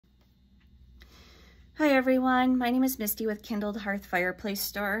Hi everyone, my name is Misty with Kindled Hearth Fireplace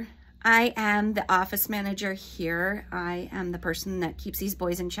Store. I am the office manager here. I am the person that keeps these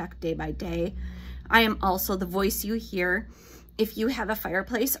boys in check day by day. I am also the voice you hear if you have a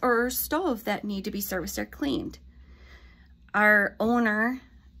fireplace or stove that need to be serviced or cleaned. Our owner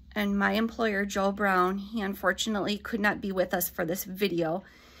and my employer, Joe Brown, he unfortunately could not be with us for this video.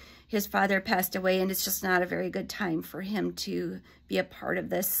 His father passed away and it's just not a very good time for him to be a part of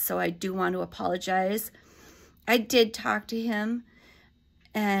this, so I do want to apologize. I did talk to him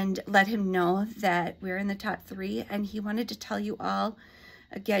and let him know that we're in the top 3, and he wanted to tell you all,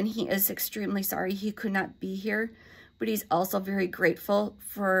 again, he is extremely sorry he could not be here, but he's also very grateful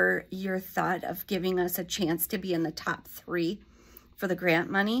for your thought of giving us a chance to be in the top 3 for the grant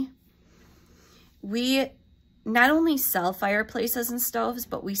money. We not only sell fireplaces and stoves,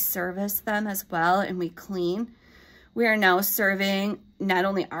 but we service them as well, and we clean. We are now serving not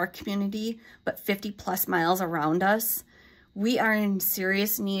only our community, but 50 plus miles around us. We are in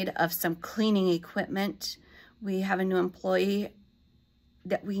serious need of some cleaning equipment. We have a new employee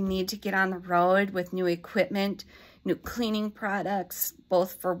that we need to get on the road with new equipment, new cleaning products,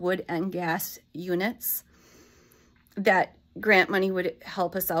 both for wood and gas units. That grant money would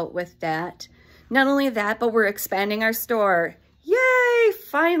help us out with that. Not only that, but we're expanding our store. Yay,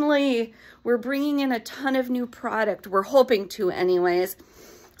 finally! We're bringing in a ton of new product. We're hoping to anyways.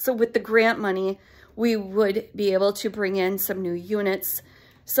 So with the grant money, we would be able to bring in some new units,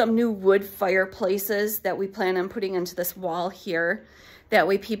 some new wood fireplaces that we plan on putting into this wall here. That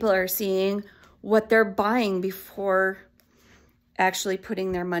way people are seeing what they're buying before actually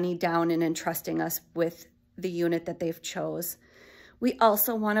putting their money down and entrusting us with the unit that they've chose. We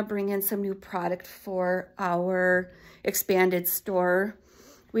also want to bring in some new product for our expanded store.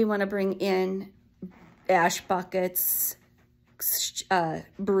 We want to bring in ash buckets,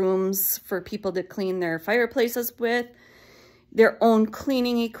 brooms for people to clean their fireplaces with, their own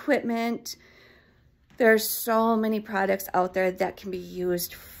cleaning equipment. There's so many products out there that can be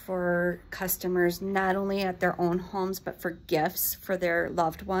used for customers, not only at their own homes, but for gifts for their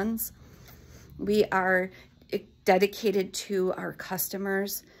loved ones. We are dedicated to our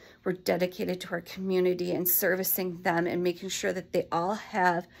customers. We're dedicated to our community and servicing them and making sure that they all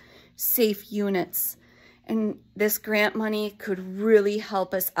have safe units. And this grant money could really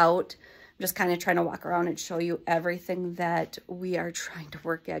help us out. I'm just kind of trying to walk around and show you everything that we are trying to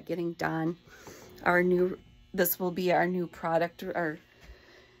work at getting done. This will be our new product, our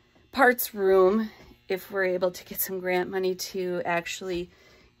parts room, if we're able to get some grant money to actually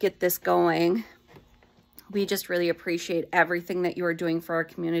get this going. We just really appreciate everything that you are doing for our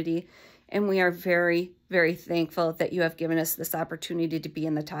community, and we are very, very thankful that you have given us this opportunity to be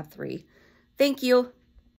in the top 3. Thank you.